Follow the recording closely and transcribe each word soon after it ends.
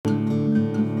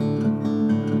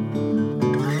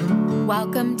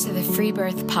Welcome to the Free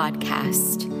Birth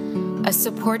Podcast, a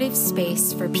supportive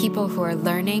space for people who are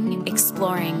learning,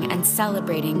 exploring, and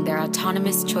celebrating their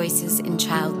autonomous choices in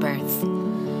childbirth.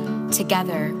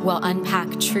 Together, we'll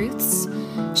unpack truths,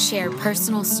 share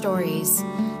personal stories,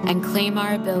 and claim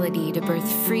our ability to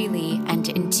birth freely and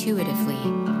intuitively.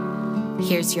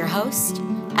 Here's your host,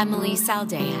 Emily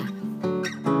Saldea.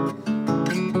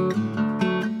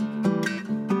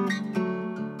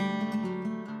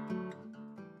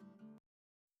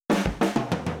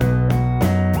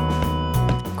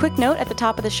 Quick note at the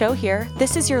top of the show here,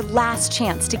 this is your last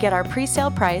chance to get our pre-sale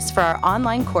price for our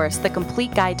online course, The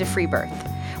Complete Guide to Free Birth.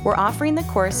 We're offering the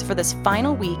course for this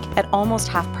final week at almost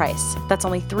half price. That's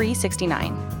only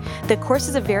 $369. The course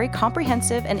is a very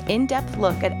comprehensive and in-depth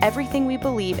look at everything we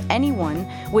believe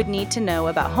anyone would need to know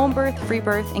about home birth, free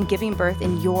birth, and giving birth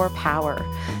in your power.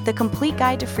 The Complete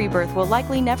Guide to Free Birth will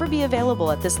likely never be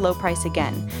available at this low price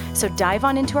again. So dive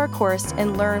on into our course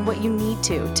and learn what you need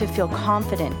to feel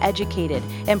confident, educated,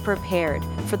 and prepared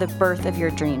for the birth of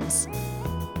your dreams.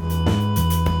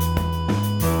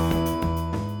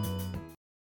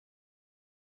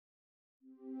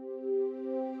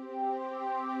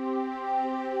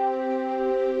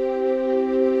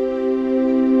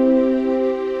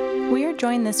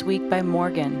 Joined this week by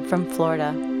Morgan from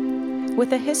Florida.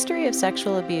 With a history of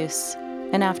sexual abuse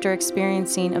and after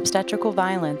experiencing obstetrical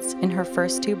violence in her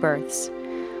first two births,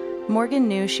 Morgan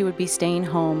knew she would be staying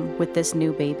home with this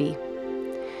new baby.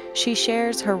 She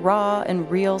shares her raw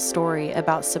and real story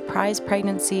about surprise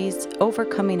pregnancies,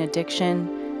 overcoming addiction,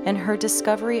 and her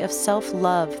discovery of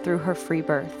self-love through her free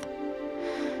birth.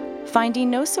 Finding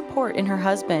no support in her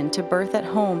husband to birth at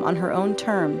home on her own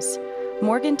terms,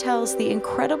 Morgan tells the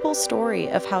incredible story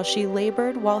of how she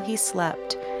labored while he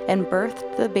slept and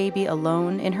birthed the baby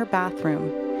alone in her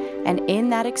bathroom, and in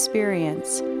that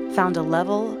experience found a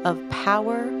level of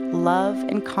power, love,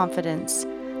 and confidence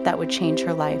that would change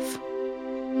her life.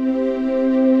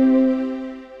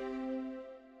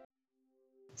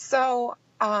 So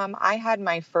I had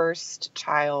my first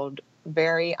child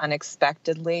very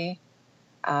unexpectedly.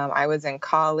 I was in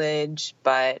college,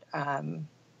 but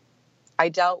I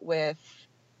dealt with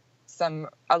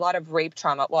a lot of rape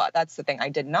trauma. Well, that's the thing. I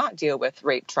did not deal with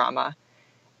rape trauma,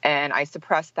 and I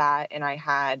suppressed that. And I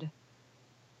had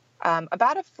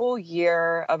about a full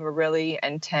year of a really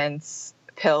intense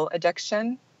pill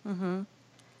addiction. Mm-hmm.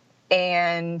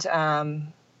 And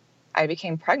I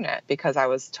became pregnant because I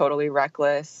was totally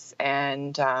reckless.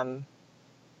 And so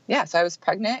I was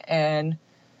pregnant, and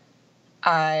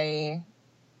I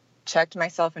checked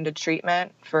myself into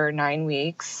treatment for 9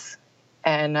 weeks.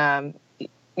 And,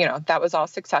 that was all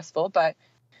successful, but,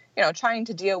 trying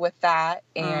to deal with that.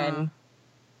 And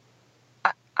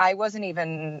I wasn't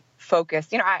even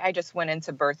focused. I just went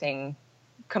into birthing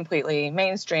completely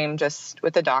mainstream, just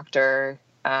with a doctor.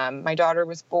 My daughter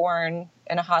was born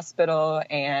in a hospital,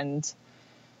 and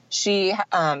she had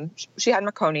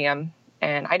meconium,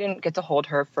 and I didn't get to hold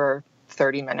her for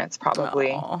 30 minutes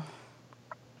probably.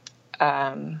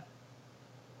 There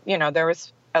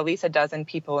was at least a dozen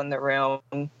people in the room.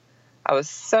 I was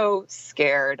so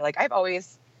scared. Like I'm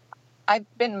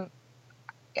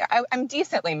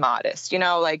decently modest,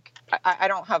 I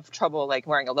don't have trouble like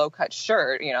wearing a low cut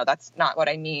shirt, that's not what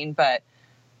I mean, but,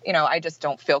 I just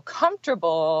don't feel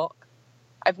comfortable.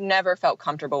 I've never felt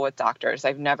comfortable with doctors.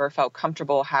 I've never felt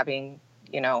comfortable having,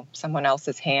 someone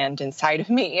else's hand inside of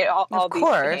me, all these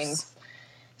things.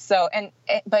 So,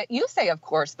 but you say, of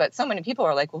course, but so many people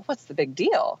are like, well, what's the big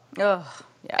deal? Oh,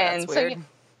 yeah, and that's weird.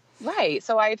 Right.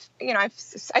 So I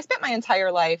spent my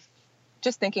entire life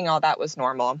just thinking all that was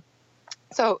normal.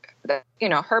 So,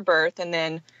 her birth, and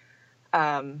then,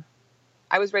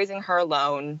 I was raising her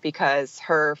alone because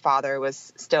her father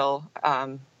was still,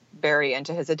 very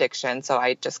into his addiction. So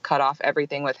I just cut off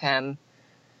everything with him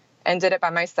and did it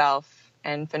by myself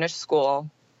and finished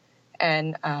school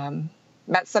and,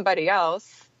 met somebody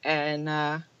else. And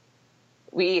I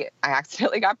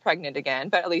accidentally got pregnant again,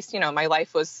 but at least, my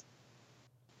life was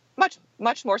much,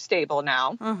 much more stable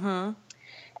now. Mm-hmm.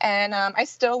 And I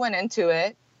still went into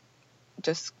it,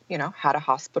 just, had a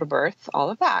hospital birth, all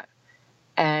of that.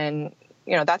 And,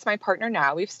 that's my partner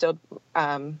now. We're still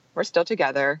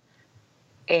together.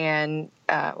 And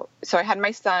so I had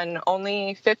my son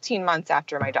only 15 months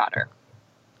after my daughter.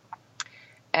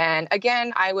 And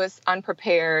again, I was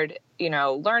unprepared.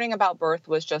 Learning about birth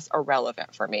was just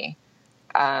irrelevant for me.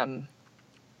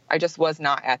 I just was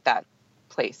not at that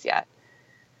place yet.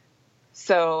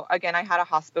 So again, I had a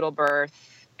hospital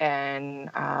birth, and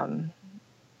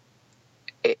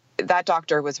that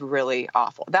doctor was really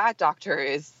awful. That doctor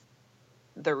is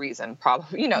the reason,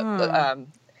 probably.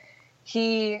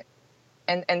 He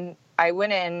and I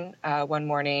went in one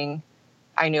morning.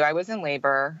 I knew I was in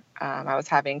labor. I was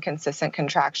having consistent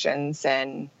contractions,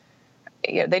 and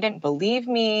they didn't believe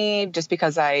me just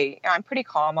because I'm pretty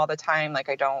calm all the time. Like,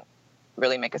 I don't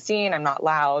really make a scene. I'm not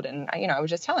loud. And, I was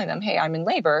just telling them, hey, I'm in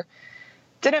labor.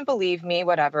 Didn't believe me,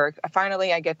 whatever.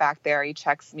 Finally, I get back there. He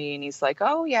checks me and he's like,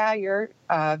 oh, yeah,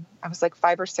 I was like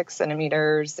 5 or 6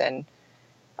 centimeters. And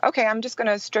okay, I'm just going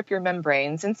to strip your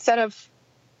membranes. Instead of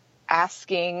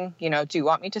asking, do you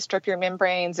want me to strip your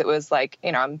membranes? It was like,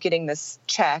 I'm getting this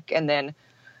check, and then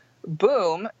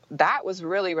boom, that was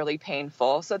really, really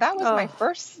painful. So that was my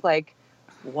first, like,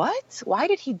 what? Why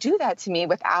did he do that to me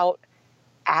without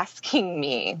asking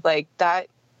me? Like that,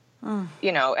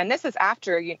 and this is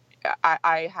after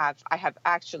I have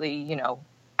actually,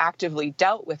 actively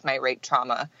dealt with my rape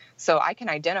trauma. So I can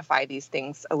identify these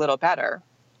things a little better.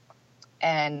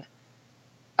 And,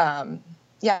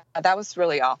 that was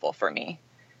really awful for me.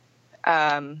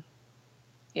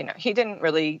 He didn't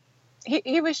really,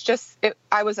 he was just,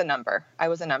 I was a number. I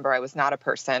was not a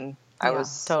person. I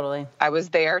was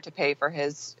there to pay for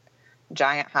his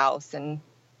giant house and,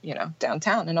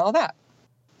 downtown and all that.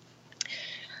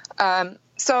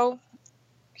 So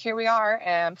here we are.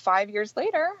 And 5 years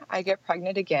later, I get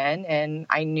pregnant again. And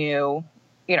I knew,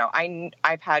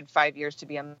 I've had 5 years to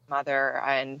be a mother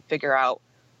and figure out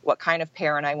what kind of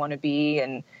parent I want to be.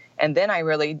 And then I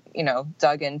really,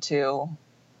 dug into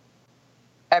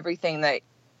everything that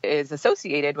is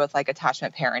associated with like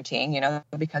attachment parenting,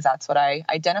 because that's what I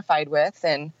identified with.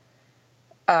 And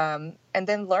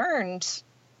then learned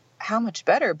how much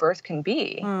better birth can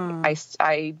be.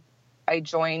 I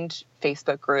joined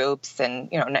Facebook groups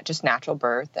and, not just natural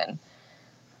birth. And,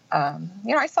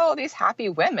 I saw all these happy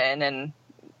women and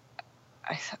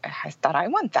I thought I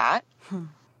want that.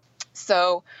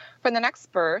 So for the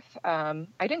next birth, I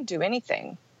didn't do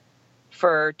anything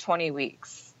for 20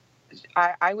 weeks.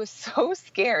 I was so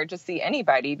scared to see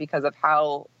anybody because of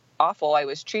how awful I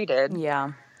was treated.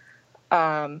 Yeah.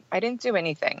 I didn't do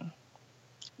anything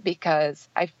because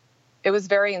it was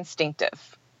very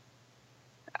instinctive.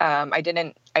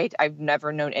 I've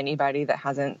never known anybody that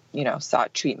hasn't,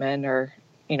 sought treatment or,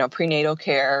 prenatal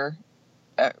care.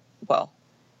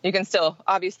 You can still,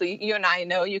 obviously, you and I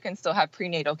know you can still have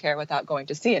prenatal care without going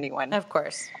to see anyone. Of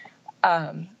course.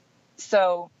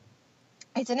 So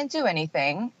I didn't do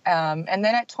anything. And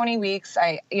then at 20 weeks,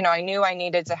 I knew I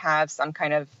needed to have some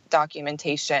kind of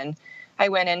documentation. I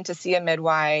went in to see a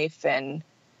midwife and,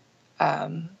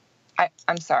 I'm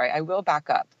sorry, I will back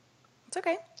up. It's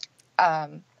okay.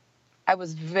 I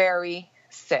was very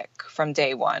sick from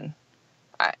day one.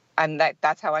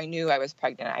 That's how I knew I was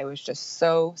pregnant. I was just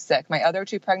so sick. My other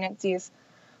 2 pregnancies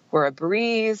were a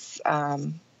breeze.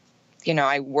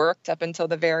 I worked up until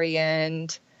the very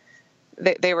end.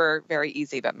 They were very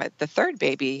easy, but the third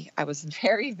baby, I was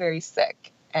very, very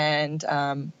sick. And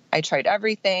I tried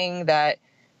everything that,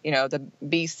 the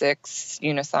B6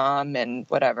 Unisom and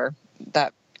whatever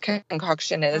that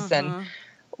concoction is. Mm-hmm. And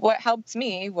what helped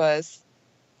me was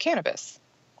cannabis.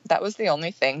 That was the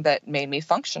only thing that made me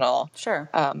functional. Sure.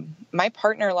 My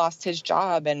partner lost his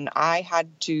job and I had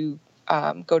to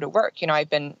go to work.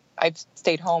 I've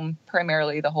stayed home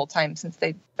primarily the whole time since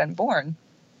they've been born.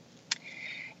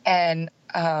 And,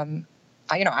 I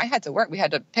had to work. We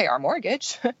had to pay our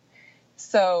mortgage.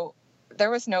 So there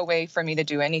was no way for me to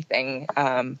do anything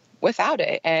without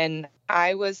it. And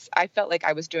I felt like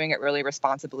I was doing it really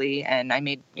responsibly. And I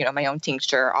made, my own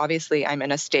tincture. Obviously, I'm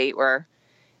in a state where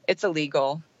it's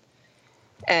illegal.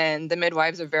 And the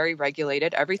midwives are very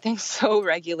regulated. Everything's so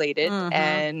regulated. Mm-hmm.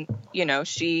 And,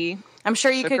 I'm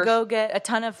sure you could go get a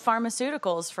ton of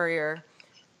pharmaceuticals for your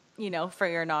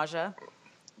nausea.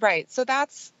 Right. So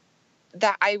that's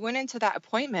that. I went into that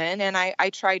appointment and I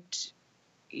tried,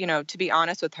 to be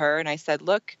honest with her. And I said,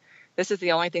 look, this is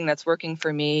the only thing that's working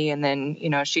for me. And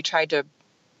then, she tried to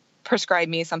prescribe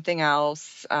me something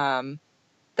else that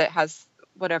has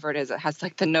whatever it is. It has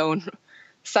like the known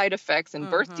side effects and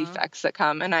birth defects that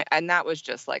come. And that was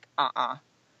just like, I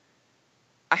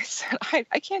said,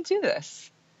 I can't do this.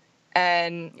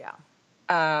 And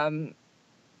I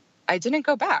didn't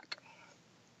go back.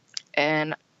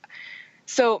 And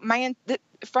so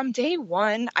from day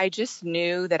one, I just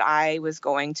knew that I was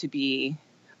going to be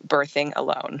birthing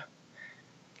alone.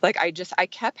 Like I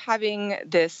kept having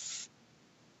this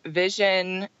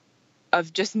vision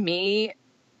of just me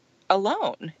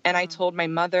alone. And I told my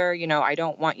mother, I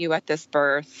don't want you at this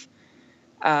birth.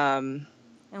 And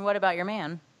what about your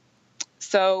man?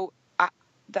 So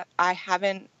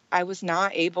I was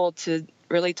not able to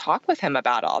really talk with him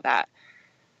about all that.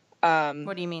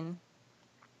 What do you mean?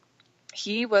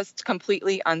 He was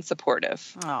completely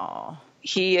unsupportive. Oh.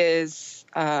 he is,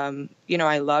 I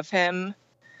love him,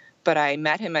 but I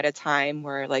met him at a time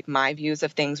where like my views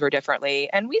of things were differently,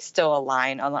 and we still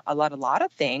align a lot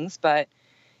of things, but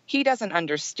he doesn't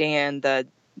understand the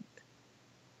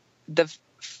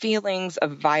feelings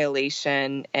of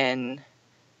violation, and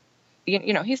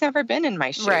he's never been in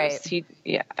my shoes. Right.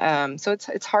 So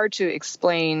it's hard to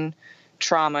explain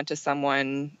trauma to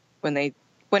someone when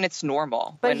it's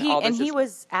normal. But he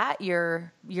was at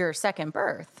your second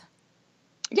birth.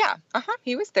 Yeah.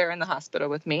 He was there in the hospital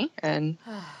with me, and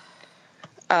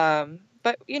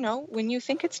but when you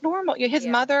think it's normal, his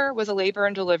mother was a labor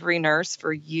and delivery nurse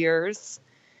for years.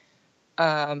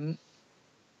 I'm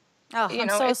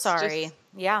so sorry.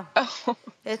 Yeah. Oh.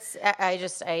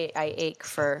 I ache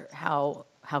for how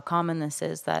common this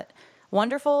is, that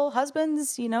wonderful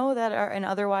husbands, that are and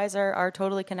otherwise are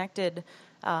totally connected,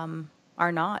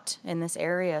 are not in this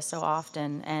area so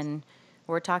often. And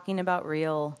we're talking about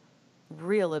real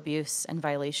abuse and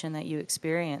violation that you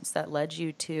experienced that led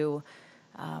you to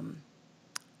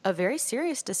a very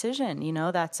serious decision.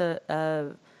 That's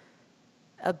a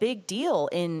big deal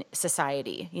in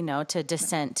society, to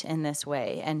dissent in this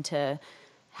way and to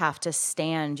have to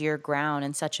stand your ground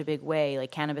in such a big way,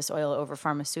 like cannabis oil over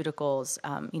pharmaceuticals,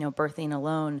 birthing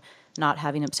alone, not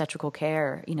having obstetrical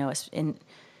care, in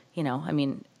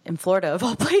Florida of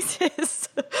all places.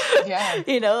 Yeah.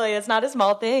 It's not a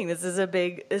small thing. This is a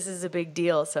big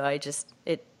deal. So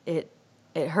it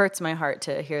hurts my heart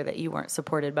to hear that you weren't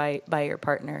supported by your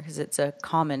partner, because it's a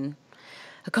common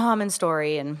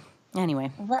story. And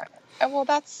anyway. Right. Well,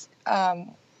 that's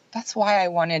why I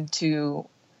wanted to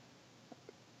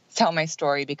tell my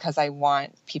story, because I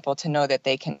want people to know that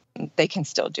they can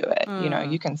still do it.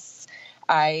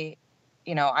 I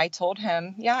told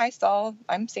him,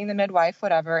 I'm seeing the midwife,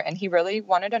 whatever. And he really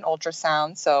wanted an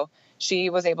ultrasound. So she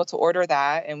was able to order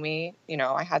that. And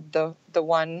I had the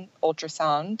one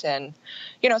ultrasound, and,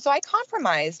 so I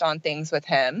compromised on things with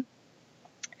him,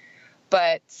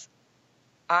 but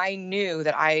I knew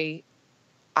that I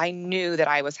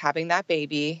was having that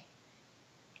baby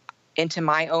into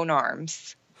my own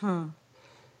arms.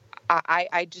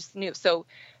 I just knew. So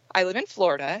I live in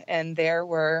Florida, and there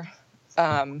were,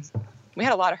 we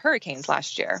had a lot of hurricanes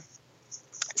last year.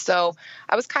 So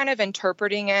I was kind of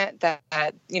interpreting it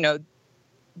that,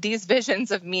 these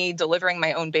visions of me delivering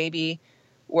my own baby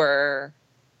were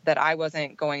that I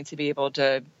wasn't going to be able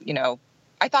to,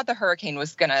 I thought the hurricane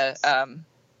was we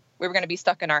were going to be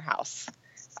stuck in our house.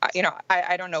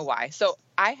 I don't know why. So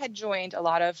I had joined a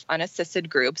lot of unassisted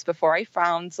groups before I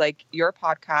found like your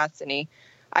podcast, and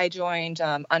I joined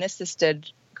unassisted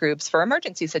groups for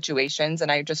emergency situations. And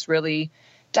I just really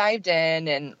dived in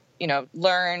and,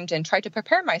 learned and tried to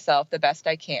prepare myself the best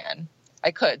I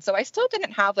could. So I still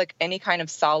didn't have like any kind of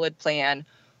solid plan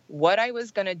what I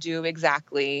was going to do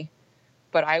exactly,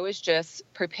 but I was just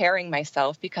preparing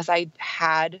myself because I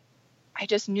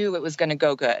just knew it was going to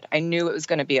go good. I knew it was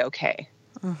going to be okay.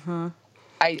 Mm-hmm.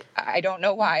 I don't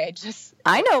know why.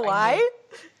 I know why.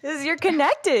 Because you're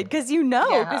connected, because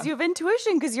because you have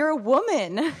intuition, because you're a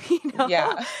woman.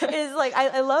 Yeah. Is like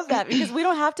I love that, because we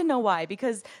don't have to know why,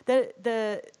 because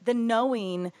the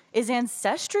knowing is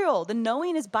ancestral. The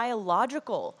knowing is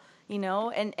biological.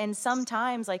 And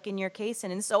sometimes, like in your case,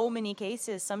 and in so many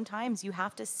cases, sometimes you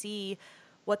have to see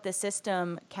what the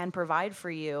system can provide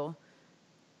for you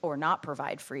or not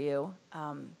provide for you,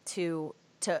 to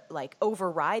like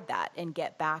override that and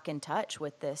get back in touch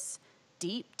with this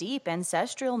deep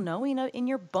ancestral knowing in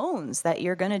your bones that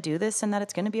you're going to do this and that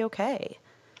it's going to be okay.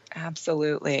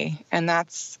 Absolutely. And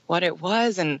that's what it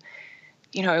was. And,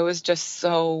 it was just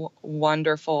so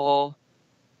wonderful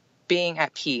being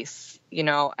at peace.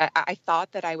 I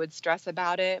thought that I would stress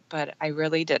about it, but I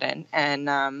really didn't.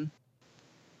 And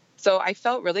so I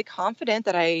felt really confident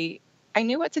that I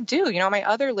knew what to do. My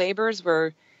other labors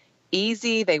were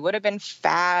easy. They would have been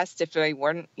fast if they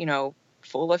weren't,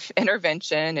 full of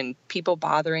intervention and people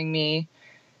bothering me.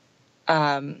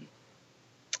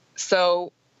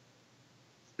 So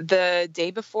the day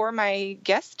before my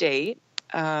guest date,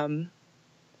 my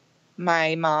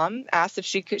mom asked if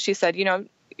she said,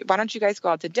 why don't you guys go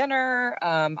out to dinner?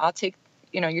 I'll take,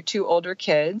 your two older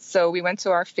kids. So we went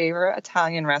to our favorite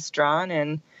Italian restaurant,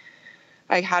 and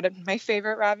I had my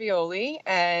favorite ravioli,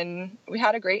 and we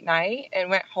had a great night and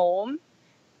went home.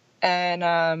 And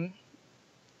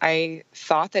I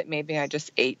thought that maybe I just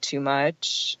ate too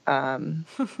much. And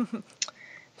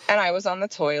I was on the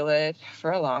toilet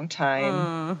for a long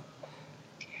time.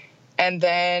 And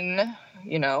then,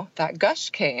 that gush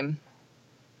came.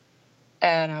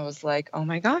 And I was like, oh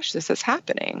my gosh, this is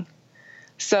happening.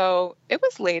 So it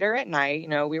was later at night,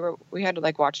 we had to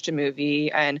like watch a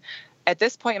movie, and at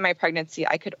this point in my pregnancy,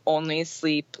 I could only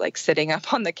sleep like sitting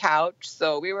up on the couch.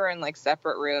 So we were in like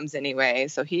separate rooms anyway.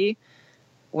 So he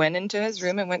went into his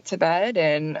room and went to bed,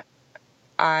 and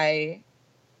I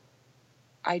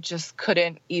just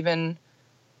couldn't even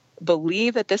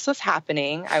believe that this was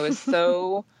happening. I was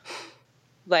so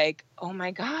like, oh my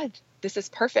God, this is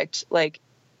perfect. Like,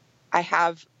 I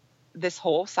have this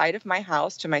whole side of my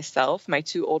house to myself. My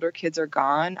 2 older kids are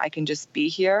gone. I can just be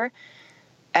here.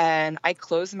 And I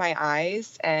closed my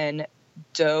eyes and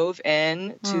dove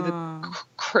in to the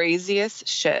craziest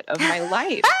shit of my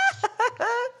life.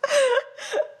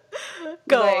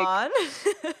 Go on.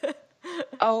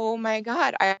 Oh my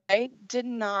God. I did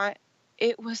not,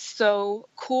 it was so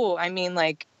cool. I mean,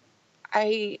 like,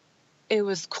 it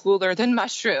was cooler than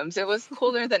mushrooms. It was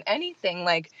cooler than anything.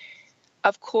 Like,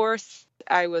 of course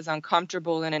I was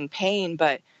uncomfortable and in pain,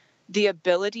 but the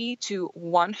ability to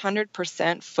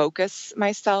 100% focus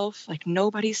myself, like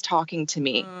nobody's talking to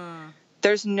me.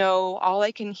 All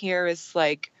I can hear is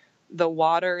like the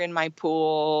water in my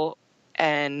pool.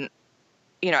 And,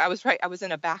 you know, I was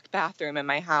in a back bathroom in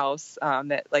my house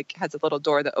that like has a little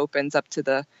door that opens up to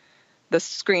the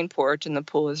screen porch, and the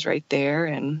pool is right there.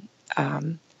 And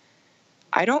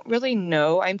I don't really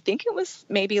know. I think it was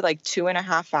maybe like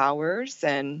 2.5 hours.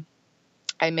 And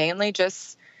I mainly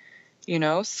just, you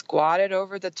know, squatted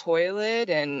over the toilet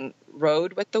and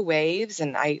rode with the waves.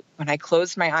 And when I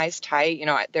closed my eyes tight, you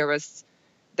know, there was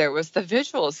the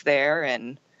visuals there,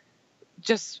 and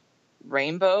just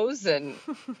rainbows. And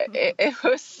it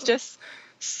was just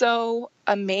so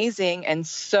amazing and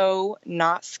so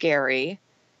not scary.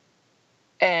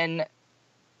 And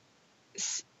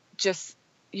just,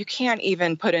 you can't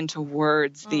even put into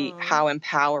words how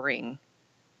empowering.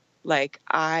 Like,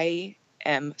 I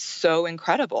am so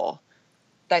incredible.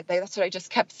 That's what I just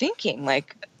kept thinking.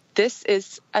 Like, this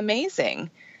is amazing.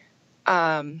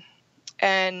 And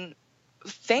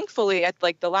thankfully at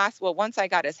like once I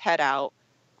got his head out,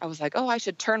 I was like, oh, I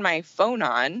should turn my phone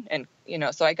on. And, you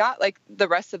know, so I got like the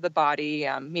rest of the body,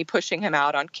 me pushing him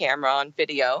out on camera, on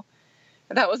video.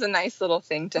 And that was a nice little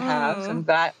thing to have. And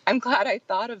I'm glad I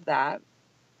thought of that.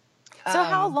 So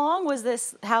how long was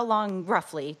this? How long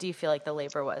roughly do you feel like the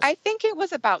labor was? I think it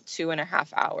was about 2.5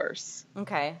 hours.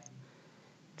 Okay.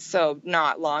 So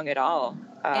not long at all.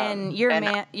 And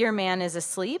your man is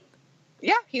asleep?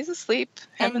 Yeah, he's asleep.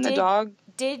 Him and the dog.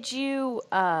 Did you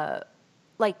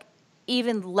like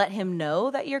even let him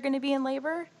know that you're going to be in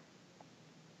labor?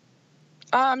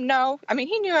 No. I mean,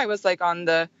 he knew I was like on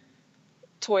the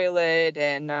toilet,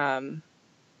 and I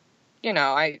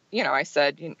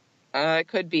said, it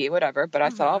could be whatever, but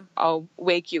I thought I'll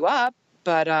wake you up.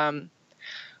 But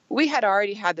we had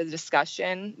already had the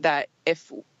discussion that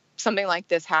if something like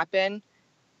this happened,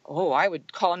 I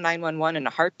would call 911 in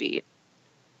a heartbeat.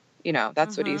 You know,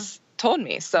 that's what he's told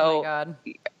me. So oh my God.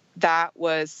 that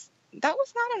was not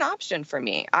an option for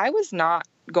me. I was not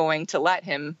going to let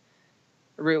him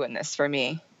ruin this for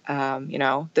me. You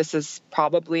know, this is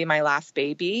probably my last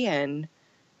baby, and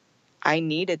I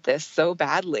needed this so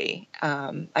badly.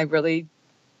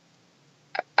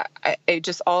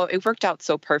 It worked out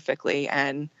so perfectly,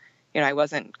 and, you know, I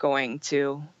wasn't going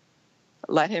to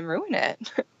let him ruin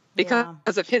it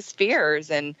because of his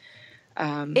fears. And,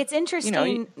 it's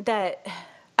interesting that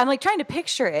I'm like trying to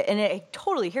picture it, and I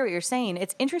totally hear what you're saying.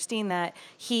 It's interesting that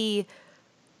he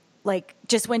like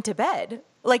just went to bed.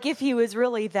 Like, if he was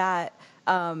really that,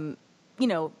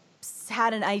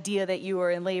 had an idea that you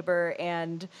were in labor,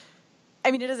 and I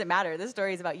mean, it doesn't matter. This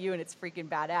story is about you, and it's freaking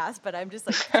badass. But I'm just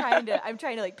like trying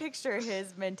to like picture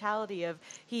his mentality of,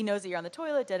 he knows that you're on the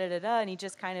toilet, and he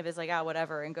just kind of is like,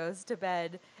 whatever, and goes to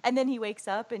bed, and then he wakes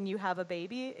up and you have a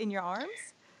baby in your arms.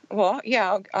 Well,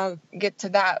 yeah, I'll get to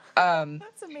that.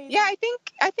 That's amazing. Yeah,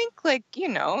 I think like, you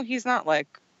know, he's not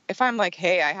like, if I'm like,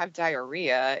 hey, I have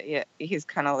diarrhea, he's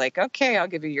kind of like, okay, I'll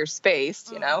give you your space,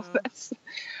 you know.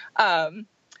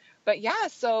 But yeah,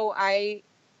 so I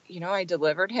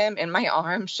delivered him in my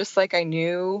arms, just like I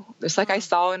knew, just like I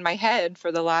saw in my head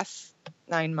for the last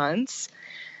 9 months.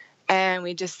 And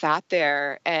we just sat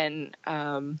there, and,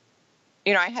 I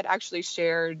had actually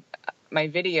shared my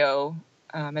video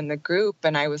in the group,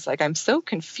 and I was like, I'm so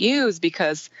confused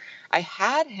because I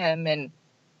had him, and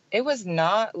it was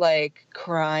not like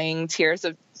crying tears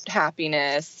of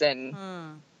happiness. And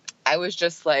I was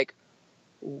just like,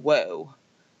 whoa,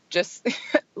 just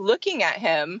looking at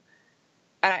him.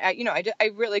 And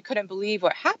I really couldn't believe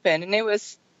what happened. And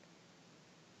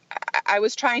I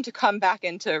was trying to come back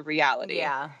into reality.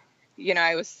 Yeah. You know,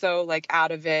 I was so like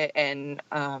out of it and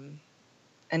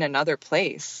in another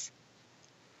place.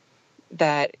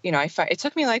 that, it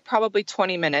took me like probably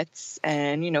 20 minutes,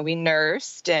 and, we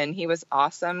nursed, and he was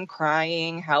awesome,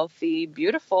 crying, healthy,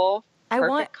 beautiful,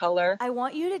 perfect color. I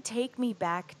want you to take me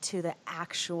back to the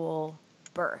actual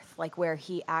birth, like where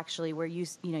you,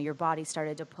 your body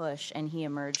started to push and he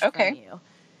emerged from you.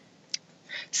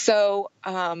 So,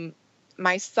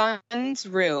 my son's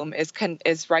room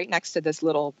is right next to this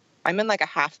little, I'm in like a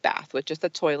half bath with just a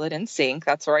toilet and sink.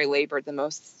 That's where I labored the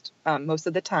most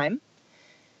of the time.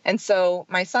 And so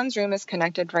my son's room is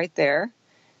connected right there.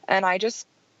 And I just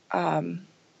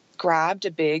grabbed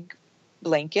a big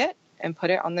blanket and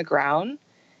put it on the ground.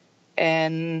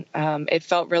 And it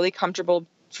felt really comfortable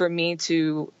for me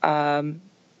to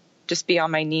just be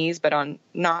on my knees, but on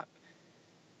not,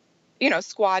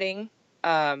 squatting.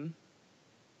 I'm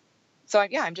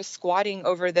just squatting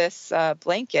over this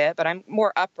blanket, but I'm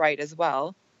more upright as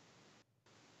well.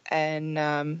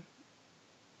 And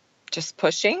just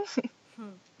pushing,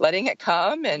 letting it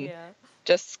come, and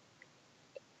just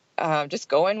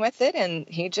going with it. And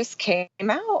he just came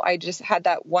out. I just had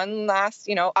that one last,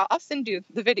 I'll send you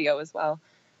the video as well,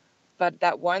 but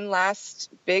that one last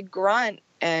big grunt,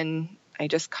 and I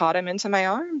just caught him into my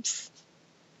arms.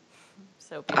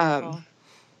 So beautiful.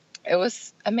 It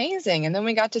was amazing. And then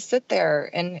we got to sit there,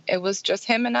 and it was just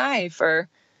him and I for,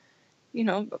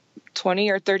 20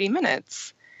 or 30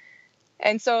 minutes.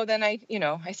 And so then I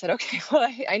said, okay,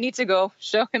 well, I need to go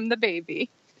show him the baby.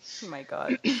 Oh my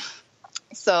God.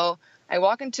 So I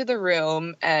walk into the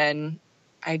room, and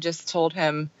I just told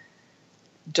him,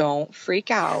 don't freak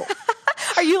out.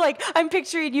 Are you I'm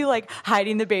picturing you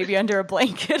hiding the baby under a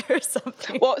blanket or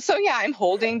something? Well, so yeah, I'm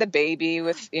holding the baby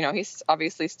with, he's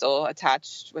obviously still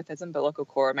attached with his umbilical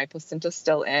cord. My placenta's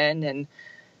still in. And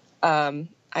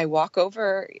I walk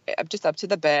over just up to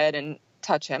the bed and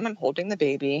touch him. I'm holding the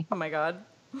baby. Oh my God.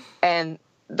 And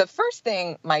the first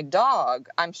thing, my dog,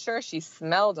 I'm sure she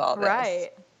smelled all this.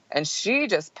 Right. And she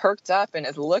just perked up and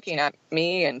is looking at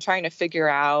me and trying to figure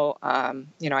out,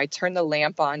 I turned the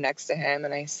lamp on next to him,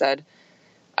 and I said,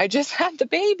 I just had the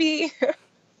baby.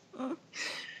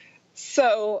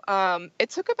 So it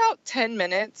took about 10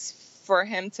 minutes for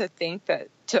him to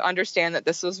understand that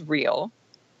this was real.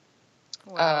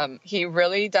 Wow. He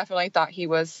really definitely thought he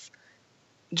was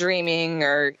dreaming,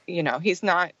 or, it's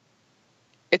not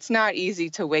easy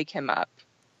to wake him up.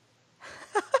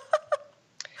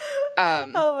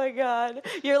 Oh my God.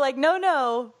 You're like,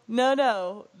 no,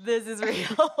 this is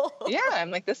real. Yeah. I'm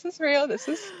like, this is real. This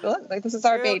is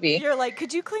our baby. You're like,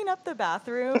 could you clean up the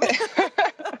bathroom?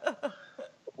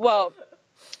 Well,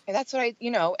 that's what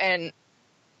and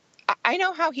I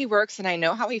know how he works, and I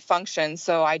know how he functions.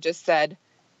 So I just said,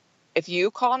 if you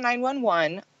call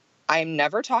 911, I'm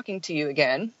never talking to you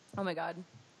again. Oh my God.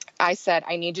 I said,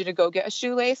 I need you to go get a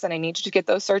shoelace, and I need you to get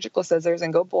those surgical scissors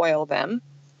and go boil them.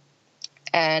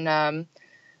 And,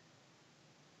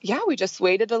 we just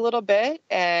waited a little bit,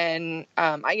 and,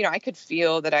 I could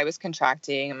feel that I was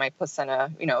contracting, and my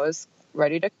placenta, was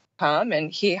ready to come,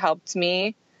 and he helped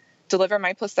me deliver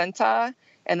my placenta.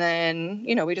 And then,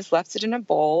 we just left it in a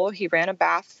bowl. He ran a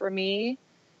bath for me,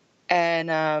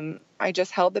 and, I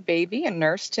just held the baby and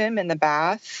nursed him in the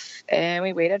bath, and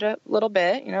we waited a little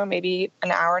bit, maybe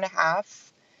an hour and a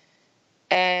half,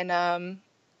 and,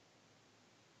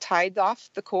 tied off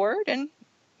the cord, and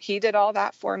he did all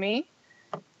that for me.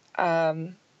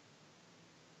 Did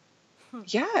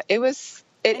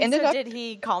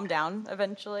he calm down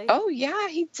eventually? Oh yeah,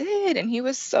 he did. And he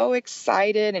was so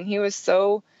excited, and he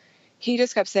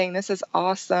just kept saying, this is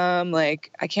awesome.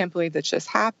 Like, I can't believe this just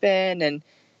happened. And,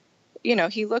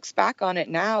 he looks back on it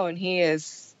now, and he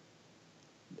is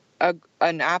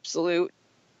an absolute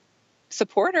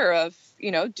supporter of,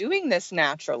 doing this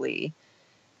naturally.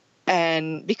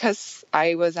 And because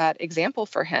I was that example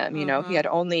for him, he had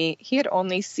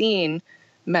only seen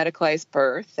medicalized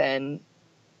birth, and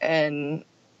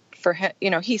for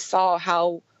him, he saw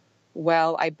how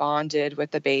well I bonded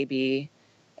with the baby,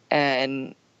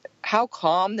 and how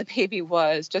calm the baby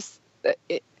was. Just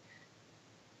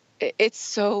it's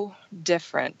so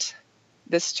different,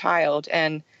 this child,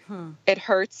 and it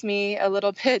hurts me a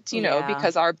little bit,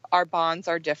 because our bonds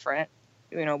are different,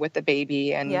 with the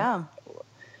baby, and yeah.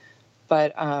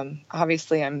 But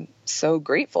obviously, I'm so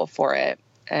grateful for it,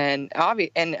 and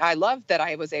I love that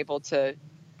I was able to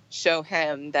show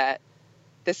him that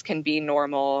this can be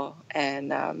normal,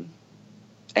 and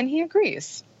he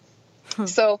agrees.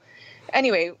 So,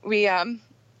 anyway, we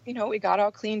got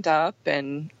all cleaned up,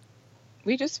 and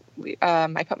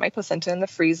I put my placenta in the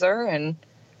freezer, and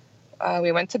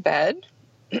we went to bed.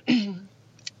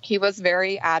 He was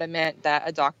very adamant that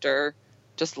a doctor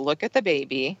just look at the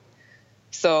baby.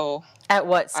 So at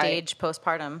what stage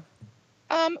postpartum?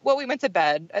 Well, we went to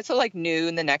bed. So like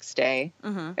noon the next day.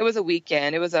 Mm-hmm. It was a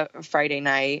weekend. It was a Friday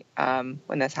night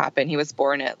when this happened. He was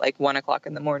born at like 1:00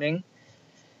 in the morning.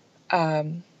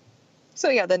 So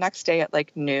yeah, the next day at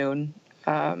like noon,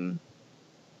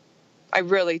 I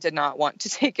really did not want to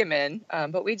take him in,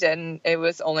 but we didn't. It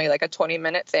was only like a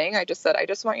 20-minute thing. I just said, I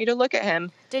just want you to look at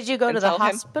him. Did you go to the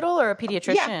hospital or a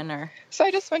pediatrician? Yeah. Or? So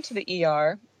I just went to the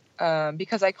ER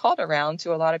because I called around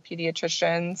to a lot of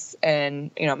pediatricians,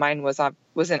 and mine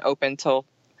wasn't open till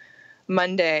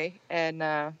Monday,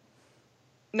 and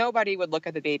nobody would look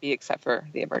at the baby except for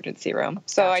the emergency room.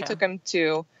 So Gotcha. I took him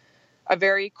to a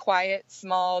very quiet,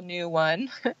 small, new one.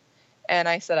 And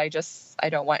I said, I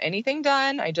don't want anything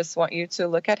done. I just want you to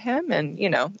look at him.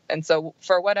 And so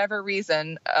for whatever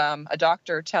reason, a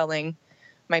doctor telling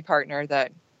my partner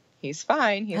that he's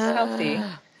fine, he's healthy,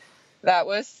 that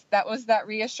was that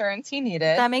reassurance he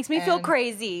needed. That makes me feel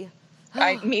crazy.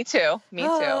 Me too.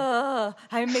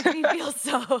 It makes me feel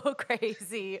so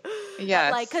crazy.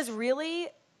 Yes. Like, because really,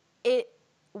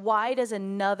 why does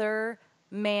another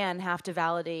man have to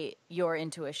validate your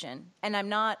intuition? And I'm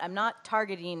not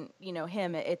targeting,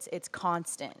 him. It's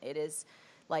constant. It is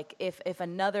like if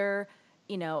another,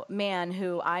 man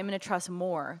who I'm going to trust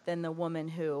more than the woman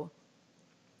who,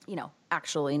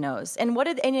 actually knows. And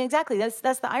exactly, that's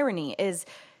the irony is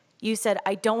you said,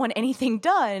 I don't want anything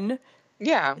done.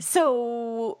 Yeah.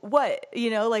 So what,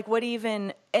 what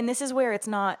even, and this is where it's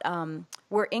not,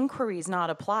 where inquiry's not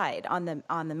applied on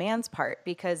the man's part,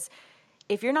 because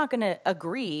if you're not going to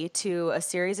agree to a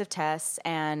series of tests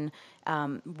and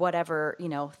whatever,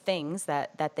 things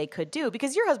that they could do,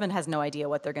 because your husband has no idea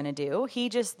what they're going to do. He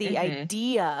just, the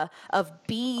idea of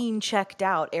being checked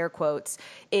out, air quotes,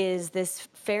 is this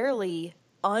fairly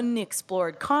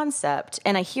unexplored concept.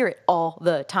 And I hear it all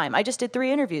the time. I just did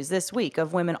 3 interviews this week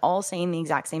of women all saying the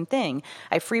exact same thing.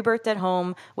 I free birthed at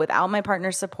home without my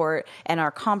partner's support, and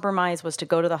our compromise was to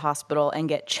go to the hospital and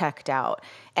get checked out.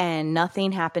 And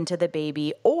nothing happened to the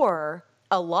baby, or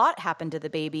a lot happened to the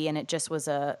baby, and it just was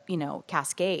a,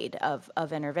 cascade of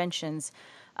interventions,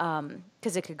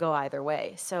 because it could go either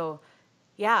way. So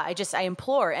yeah, I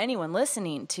implore anyone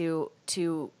listening to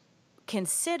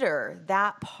consider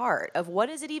that part of what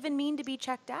does it even mean to be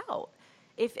checked out.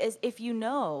 If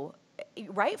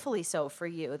rightfully so for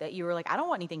you, that you were like, I don't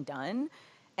want anything done.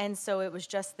 And so it was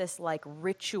just this like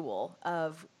ritual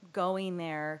of going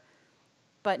there,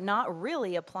 but not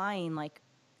really applying like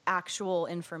actual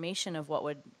information of what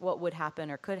would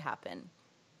happen or could happen.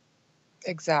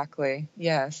 Exactly.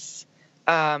 Yes.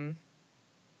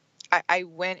 I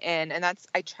went in, and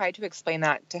I tried to explain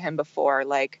that to him before,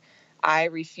 like, I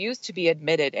refused to be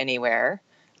admitted anywhere.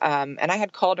 And I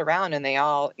had called around, and they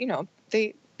all,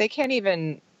 they can't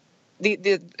even,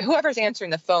 whoever's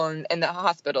answering the phone in the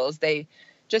hospitals, they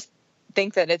just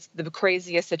think that it's the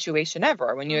craziest situation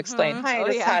ever. When you explain, hi, I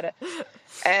just had it.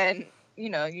 And,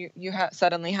 you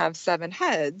suddenly have 7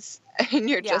 heads, and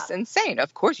you're just insane.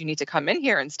 Of course, you need to come in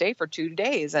here and stay for 2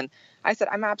 days. And I said,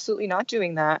 I'm absolutely not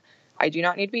doing that. I do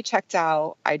not need to be checked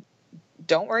out.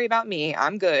 Don't worry about me.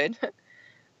 I'm good.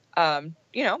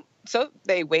 So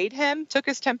they weighed him, took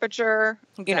his temperature,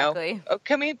 Exactly. Oh,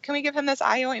 can we give him this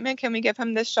eye ointment? Can we give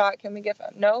him this shot? Can we give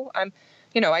him, no,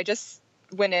 I just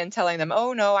went in telling them,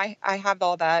 oh no, I have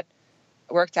all that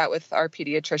worked out with our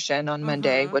pediatrician on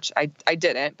Monday, which I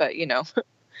didn't, but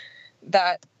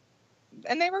that,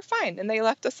 and they were fine, and they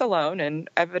left us alone. And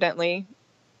evidently,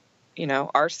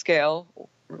 our scale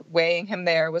weighing him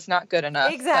there was not good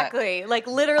enough. Exactly. Like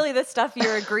literally the stuff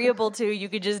you're agreeable to, you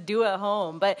could just do at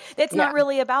home, but it's not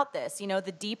really about this.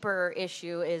 The deeper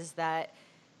issue is that,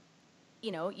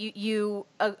 you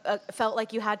felt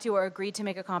like you had to, or agreed to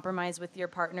make a compromise with your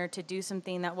partner to do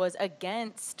something that was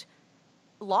against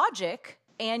logic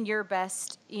and your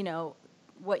best,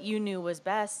 what you knew was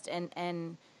best.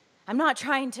 And I'm not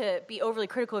trying to be overly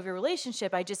critical of your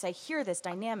relationship. I hear this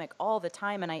dynamic all the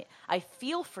time, and I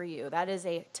feel for you. That is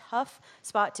a tough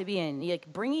spot to be in.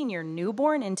 Like bringing your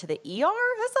newborn into the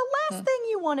ER, that's the last thing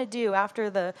you want to do after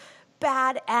the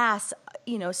badass,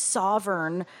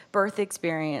 sovereign birth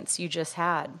experience you just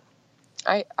had.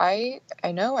 I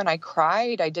know, and I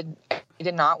cried. I did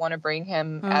not want to bring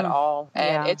him at all,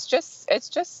 and it's just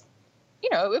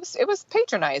it was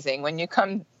patronizing when you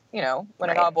come. When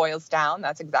it all boils down,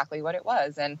 that's exactly what it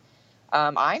was. And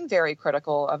I'm very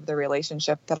critical of the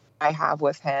relationship that I have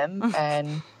with him.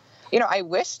 And, I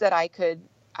wish that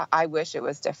I wish it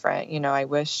was different. I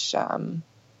wish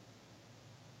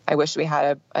we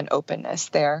had an openness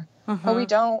there, but we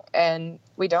don't. And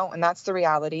that's the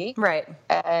reality. Right.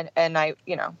 And I,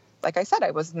 like I said,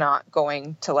 I was not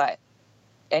going to let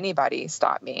anybody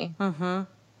stop me.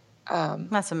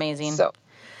 That's amazing. So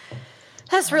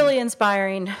that's really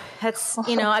inspiring. That's,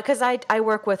 because I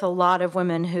work with a lot of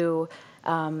women who,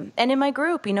 and in my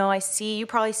group, you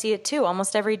probably see it too,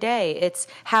 almost every day. It's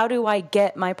how do I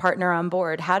get my partner on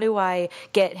board? How do I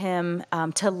get him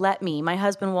to let me? My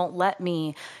husband won't let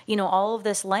me, all of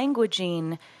this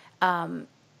languaging.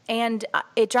 And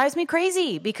it drives me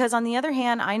crazy because on the other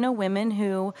hand, I know women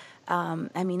who,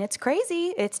 it's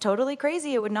crazy. It's totally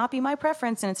crazy. It would not be my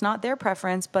preference and it's not their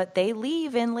preference, but they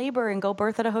leave in labor and go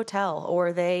birth at a hotel,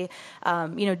 or they,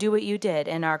 do what you did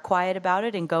and are quiet about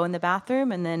it and go in the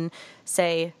bathroom and then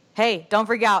say, hey, don't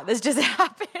freak out. This just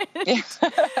happened.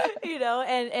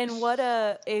 And what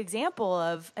a example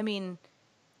of,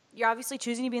 you're obviously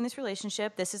choosing to be in this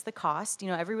relationship. This is the cost.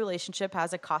 Every relationship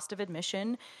has a cost of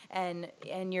admission, and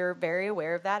you're very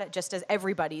aware of that, just as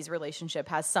everybody's relationship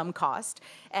has some cost.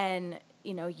 And,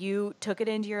 you took it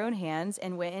into your own hands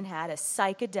and went and had a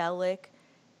psychedelic,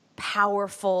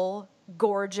 powerful,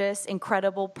 gorgeous,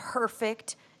 incredible,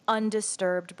 perfect,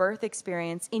 undisturbed birth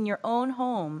experience in your own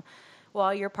home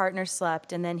while your partner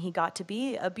slept. And then he got to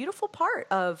be a beautiful part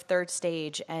of third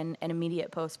stage and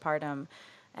immediate postpartum.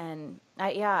 And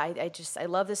I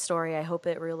love this story. I hope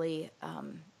it really,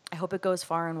 I hope it goes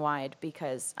far and wide,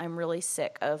 because I'm really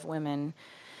sick of women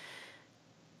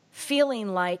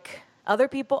feeling like other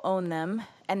people own them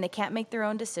and they can't make their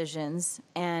own decisions,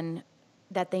 and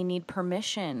that they need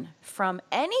permission from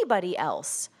anybody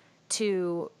else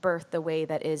to birth the way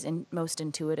that is most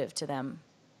intuitive to them.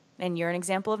 And you're an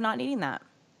example of not needing that.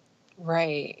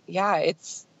 Right. Yeah.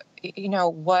 It's,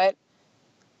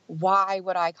 why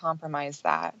would I compromise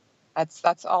that?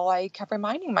 That's all I kept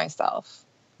reminding myself.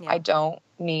 Yeah. I don't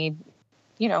need,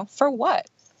 for what?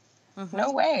 Mm-hmm.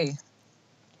 No way.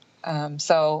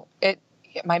 So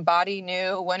my body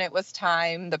knew when it was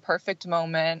time, the perfect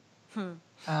moment.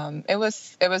 It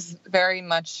was very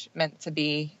much meant to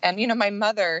be. And, my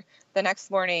mother, the next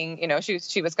morning,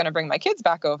 she was going to bring my kids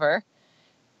back over,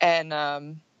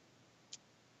 and,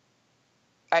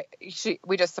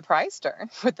 we just surprised her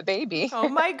with the baby. Oh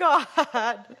my God.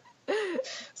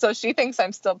 So she thinks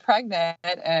I'm still pregnant,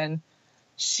 and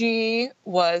she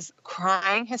was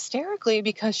crying hysterically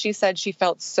because she said she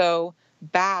felt so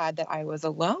bad that I was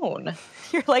alone.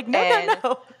 You're like,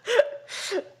 no.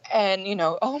 And,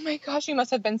 oh my gosh, you must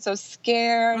have been so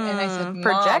scared. And I said, Mom,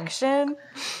 projection.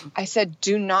 I said,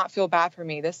 do not feel bad for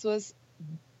me. This was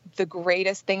the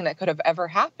greatest thing that could have ever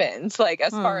happened. Like,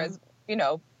 as far as,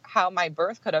 how my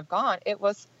birth could have gone, it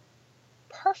was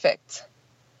perfect.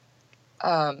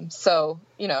 So,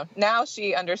 now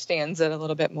she understands it a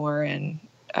little bit more. And,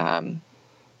 I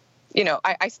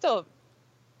still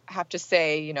have to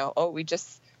say, we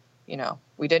just,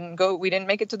 we didn't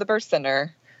make it to the birth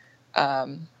center.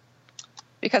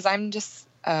 Because I'm just,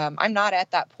 I'm not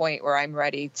at that point where I'm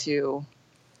ready to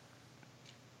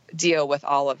deal with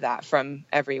all of that from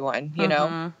everyone,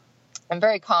 I'm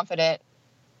very confident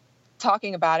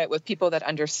talking about it with people that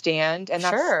understand. And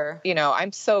that's, sure.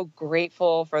 I'm so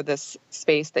grateful for this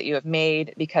space that you have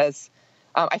made, because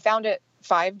I found it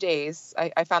 5 days.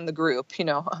 I found the group,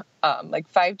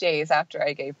 5 days after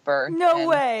I gave birth. No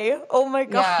way. Oh my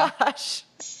gosh. Yeah.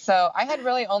 So I had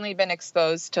really only been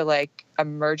exposed to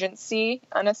emergency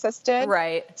unassisted.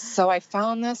 Right. So I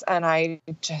found this and I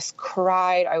just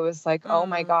cried. I was like, oh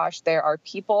my gosh, there are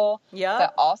people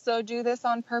that also do this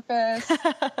on purpose.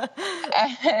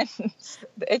 And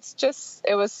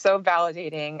it was so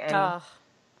validating. And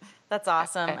that's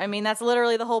awesome. That's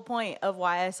literally the whole point of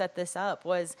why I set this up.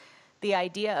 Was the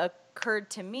idea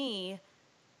occurred to me,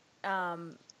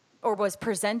 or was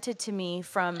presented to me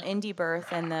from Indie Birth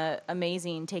and the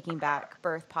amazing Taking Back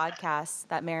Birth podcast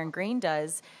that Maren Green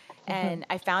does. And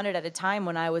I found it at a time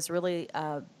when I was really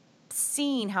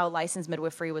seeing how licensed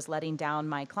midwifery was letting down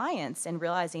my clients, and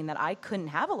realizing that I couldn't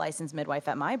have a licensed midwife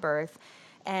at my birth.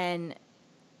 And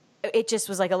it just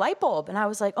was like a light bulb. And I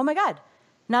was like, oh my God,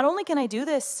 not only can I do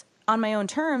this on my own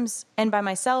terms and by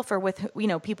myself or with,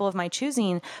 people of my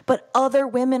choosing, but other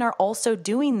women are also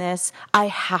doing this. I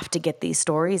have to get these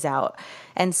stories out.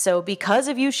 And so because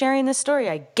of you sharing this story,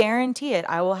 I guarantee it,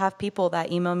 I will have people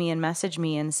that email me and message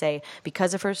me and say,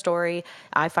 because of her story,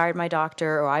 I fired my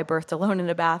doctor, or I birthed alone in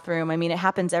a bathroom. It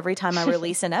happens every time I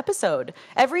release an episode.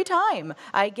 Every time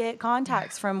I get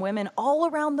contacts from women all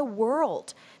around the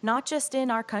world, not just in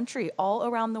our country, all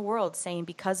around the world, saying,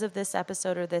 because of this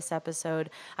episode or this episode,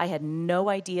 I had no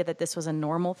idea that this was a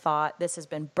normal thought. This has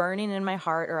been burning in my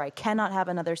heart, or I cannot have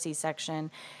another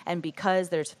C-section. And because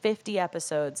there's 50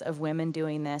 episodes of women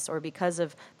doing this, or because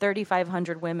of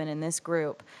 3,500 women in this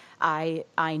group, I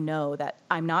know that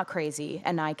I'm not crazy,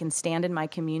 and I can stand in my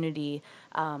community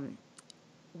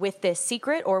with this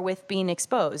secret or with being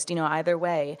exposed, either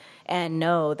way, and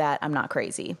know that I'm not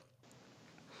crazy.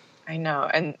 I know.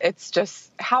 And it's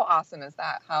just, how awesome is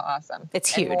that? How awesome.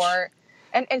 It's huge.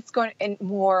 And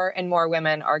more and more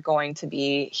women are going to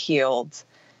be healed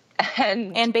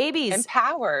and babies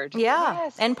empowered. Yeah.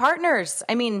 Yes. And partners.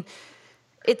 I mean,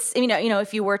 it's,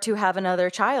 if you were to have another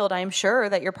child, I'm sure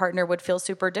that your partner would feel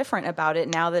super different about it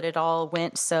now that it all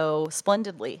went so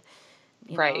splendidly.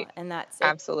 Right. And that's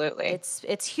absolutely.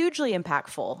 It's hugely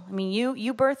impactful. I mean,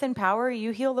 you birth in power,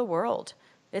 you heal the world.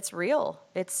 It's real.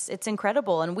 It's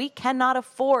incredible. And we cannot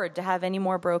afford to have any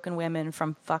more broken women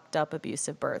from fucked up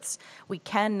abusive births. We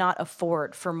cannot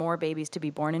afford for more babies to be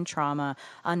born in trauma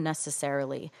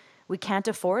unnecessarily. We can't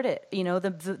afford it.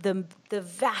 The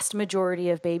vast majority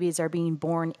of babies are being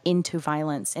born into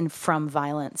violence and from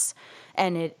violence.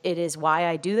 And it is why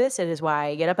I do this. It is why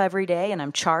I get up every day and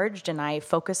I'm charged and I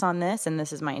focus on this. And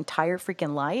this is my entire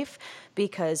freaking life,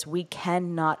 because we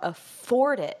cannot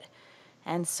afford it.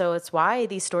 And so it's why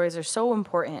these stories are so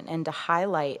important, and to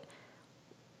highlight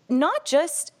not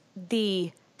just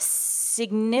the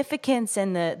significance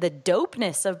and the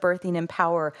dopeness of birthing in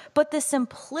power, but the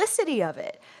simplicity of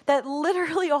it, that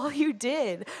literally all you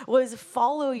did was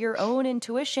follow your own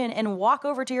intuition and walk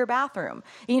over to your bathroom.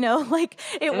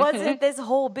 It wasn't this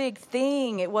whole big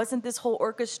thing. It wasn't this whole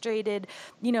orchestrated,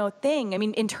 thing. I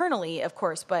mean, internally, of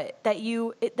course, but that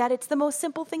it's the most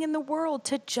simple thing in the world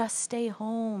to just stay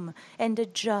home and to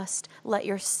just let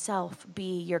yourself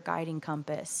be your guiding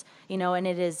compass, and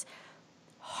it is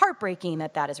heartbreaking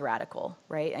that is radical,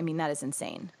 right? I mean, that is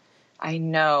insane. I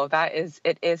know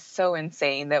it is so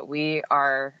insane that we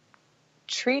are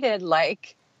treated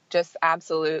like just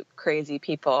absolute crazy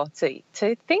people to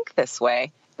think this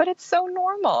way, but it's so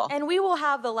normal. And we will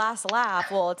have the last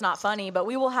laugh. Well, it's not funny, but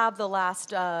we will have the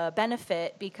last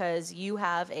benefit, because you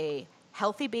have a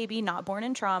healthy baby, not born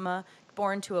in trauma,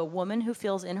 born to a woman who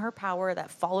feels in her power, that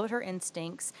followed her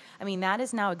instincts. I mean, that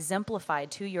is now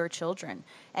exemplified to your children.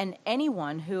 And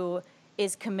anyone who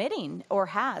is committing or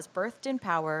has birthed in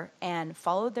power and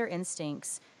followed their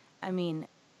instincts, I mean,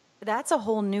 that's a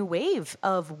whole new wave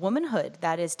of womanhood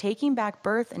that is taking back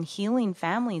birth and healing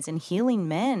families and healing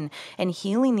men and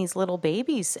healing these little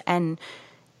babies. And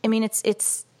I mean,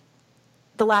 it's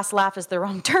the last laugh is the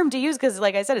wrong term to use, because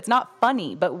like I said, it's not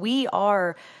funny, but we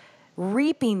are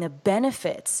reaping the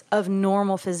benefits of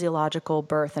normal physiological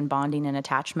birth and bonding and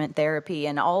attachment therapy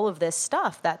and all of this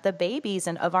stuff that the babies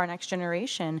and of our next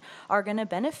generation are going to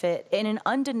benefit in an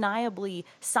undeniably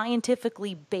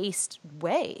scientifically based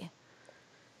way.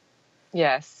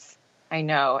 Yes, I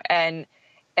know. And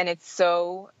it's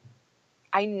so,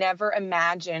 I never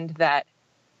imagined that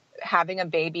having a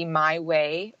baby my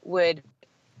way would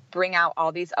bring out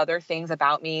all these other things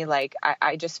about me. Like,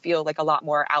 I just feel like a lot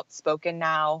more outspoken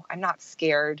now. I'm not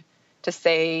scared to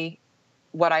say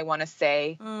what I want to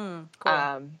say. Cool.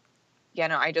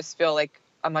 I just feel like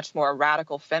a much more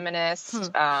radical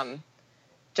feminist.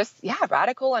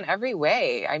 Radical in every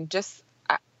way.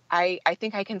 I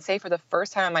think I can say for the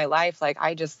first time in my life, like,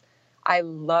 I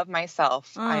love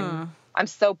myself. I'm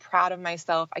so proud of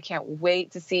myself. I can't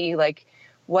wait to see like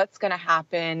what's going to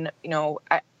happen.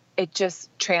 It just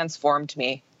transformed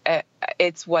me.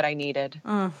 It's what I needed.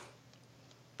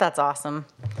 That's awesome.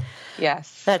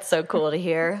 Yes. That's so cool to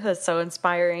hear. That's so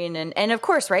inspiring. And of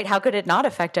course, right, how could it not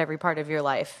affect every part of your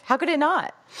life? How could it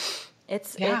not?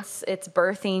 It's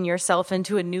birthing yourself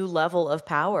into a new level of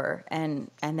power,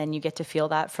 and then you get to feel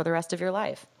that for the rest of your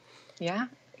life. Yeah.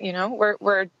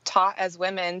 We're taught as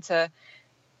women to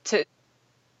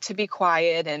be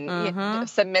quiet and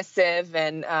submissive,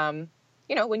 and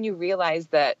when you realize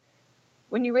that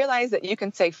you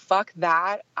can say, fuck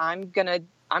that, I'm going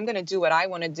to do what I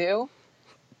want to do.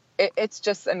 It's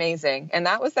just amazing. And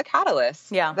that was the catalyst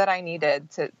that I needed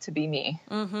to be me.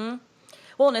 Mm-hmm.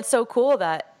 Well, and it's so cool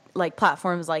that like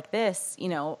platforms like this,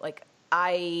 like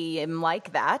I am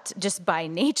like that just by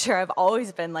nature. I've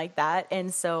always been like that.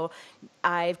 And so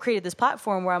I've created this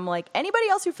platform where I'm like, anybody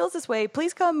else who feels this way,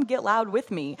 please come get loud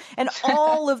with me. And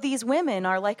all of these women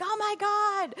are like, oh my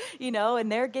God,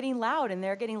 and they're getting loud, and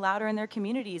they're getting louder in their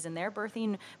communities, and they're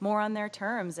birthing more on their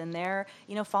terms, and they're,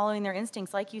 following their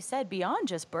instincts, like you said, beyond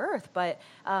just birth. But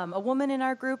a woman in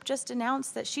our group just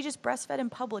announced that she just breastfed in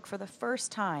public for the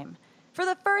first time. And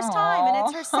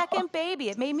it's her second baby.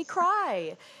 It made me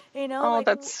cry.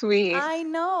 That's sweet. I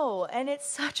know. And it's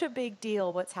such a big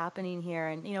deal what's happening here.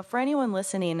 And, for anyone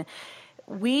listening,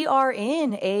 we are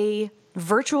in a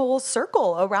virtual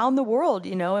circle around the world,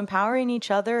 empowering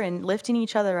each other and lifting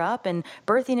each other up and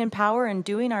birthing in power and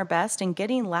doing our best and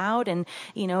getting loud. And,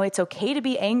 it's okay to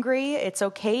be angry. It's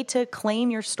okay to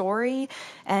claim your story.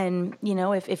 And,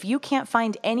 if you can't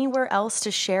find anywhere else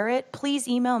to share it, please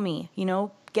email me,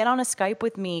 get on a Skype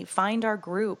with me, find our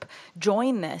group,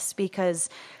 join this, because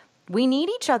we need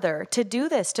each other to do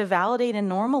this, to validate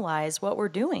and normalize what we're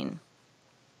doing.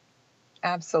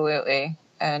 Absolutely.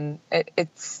 And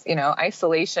it's,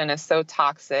 isolation is so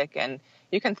toxic, and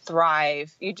you can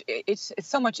thrive. It's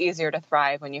so much easier to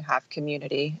thrive when you have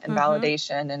community and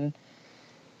validation and,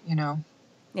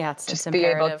 Yeah, it's just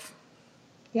imperative.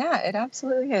 Yeah, it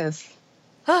absolutely is.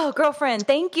 Oh, girlfriend,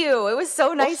 thank you. It was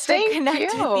so nice to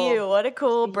connect with you. What a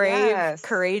cool, brave,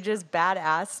 courageous,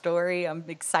 badass story. I'm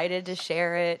excited to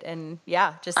share it. And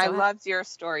yeah, I loved your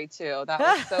story too. That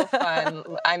was so fun.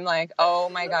 I'm like, oh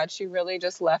my God, she really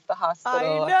just left the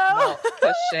hospital. I know.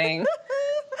 Pushing.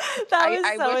 That was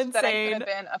I so wish insane. that I could have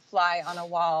been a fly on a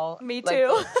wall. Me like too.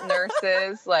 Those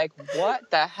nurses, like, what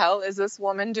the hell is this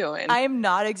woman doing? I am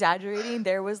not exaggerating.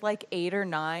 There was like 8 or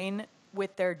 9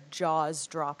 with their jaws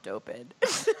dropped open.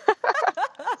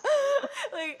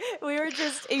 Like, we were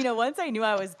just, once I knew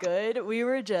I was good, we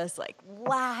were just like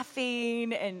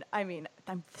laughing. And I mean,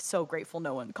 I'm so grateful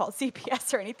no one called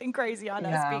CPS or anything crazy on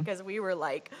us, because we were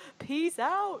like, peace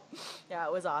out. Yeah,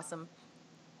 it was awesome.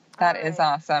 That is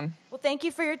awesome. Well, thank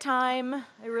you for your time.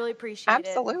 I really appreciate it.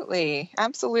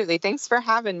 Absolutely. Thanks for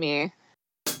having me.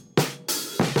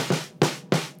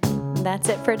 That's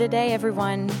it for today,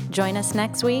 everyone. Join us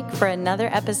next week for another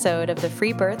episode of the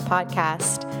Free Birth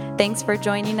Podcast. Thanks for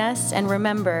joining us, and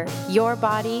remember, your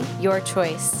body, your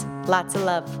choice. Lots of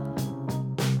love.